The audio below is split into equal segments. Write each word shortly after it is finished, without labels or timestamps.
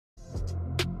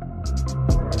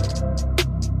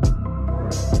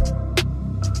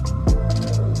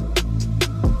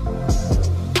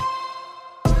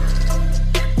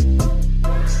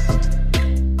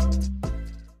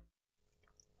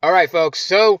Alright folks,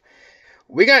 so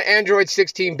we got Android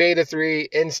 16 Beta 3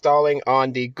 installing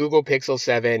on the Google Pixel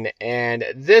 7, and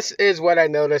this is what I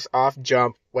noticed off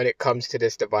jump when it comes to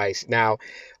this device. Now,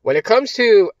 when it comes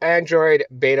to Android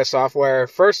beta software,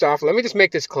 first off, let me just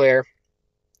make this clear.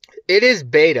 It is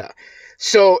beta.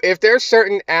 So if there's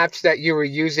certain apps that you were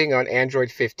using on Android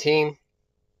 15,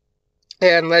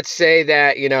 and let's say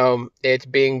that, it's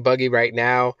being buggy right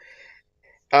now,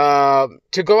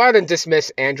 to go out and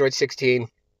dismiss Android 16,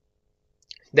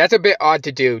 that's a bit odd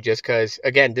to do just because,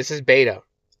 again, this is beta.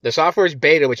 The software is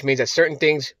beta, which means that certain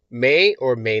things may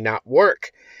or may not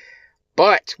work.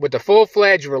 But with the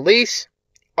full-fledged release,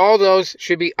 all those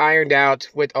should be ironed out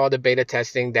with all the beta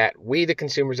testing that we, the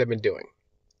consumers, have been doing.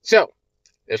 So,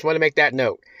 just want to make that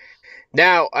note.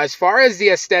 Now, as far as the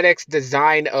aesthetics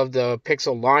design of the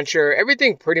Pixel launcher,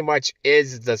 everything pretty much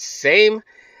is the same.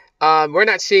 We're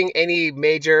not seeing any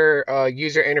major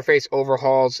user interface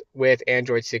overhauls with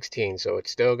Android 16. So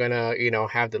it's still going to,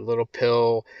 have the little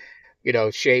pill,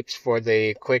 shapes for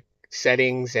the quick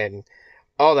settings and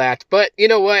all that. But you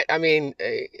know what? I mean,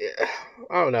 I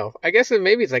don't know. I guess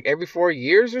maybe it's like every 4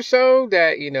 years or so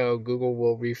that, Google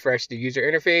will refresh the user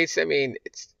interface. I mean,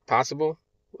 it's possible.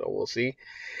 Well, we'll see.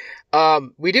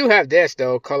 We do have this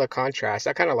though, color contrast.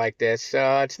 I kind of like this.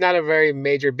 It's not a very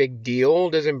major big deal.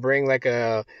 Doesn't bring like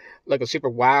a super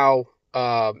wow,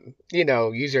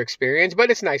 user experience, but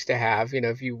it's nice to have,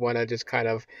 if you want to just kind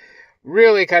of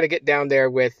really kind of get down there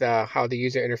with how the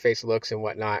user interface looks and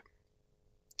whatnot.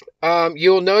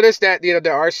 You'll notice that,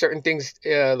 there are certain things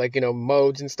like,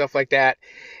 modes and stuff like that.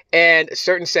 And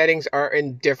certain settings are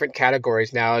in different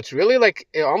categories now. It's really like,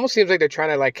 it almost seems like they're trying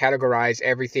to like categorize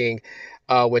everything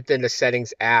within the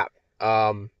settings app.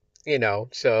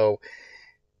 So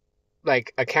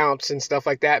like accounts and stuff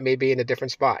like that may be in a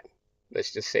different spot.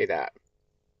 Let's just say that.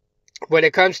 When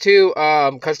it comes to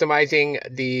customizing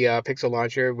the Pixel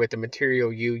launcher with the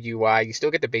Material U UI, you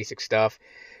still get the basic stuff,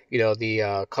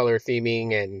 the color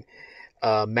theming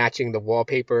and matching the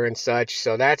wallpaper and such.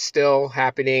 So that's still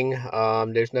happening.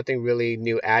 There's nothing really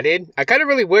new added. I kind of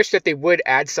really wish that they would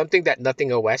add something that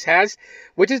nothing OS has,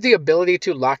 which is the ability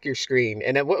to lock your screen.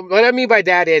 And what I mean by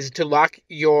that is to lock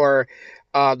your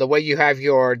the way you have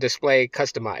your display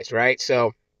customized, right?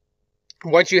 So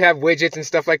once you have widgets and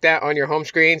stuff like that on your home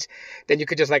screens, then you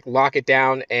could just like lock it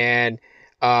down, and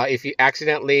if you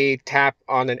accidentally tap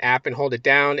on an app and hold it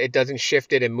down, it doesn't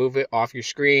shift it and move it off your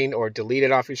screen or delete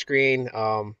it off your screen.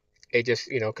 It just,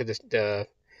 because the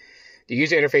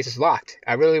user interface is locked.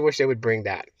 I really wish they would bring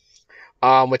that.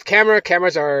 With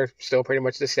cameras are still pretty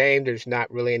much the same. There's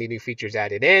not really any new features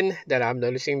added in that I'm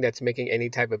noticing that's making any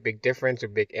type of big difference or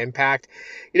big impact.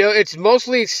 It's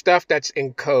mostly stuff that's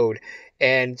in code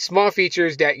and small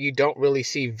features that you don't really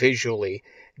see visually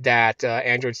that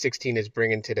Android 16 is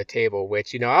bringing to the table,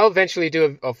 which, I'll eventually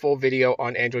do a full video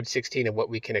on Android 16 and what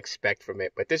we can expect from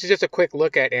it. But this is just a quick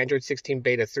look at Android 16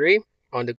 Beta 3 on the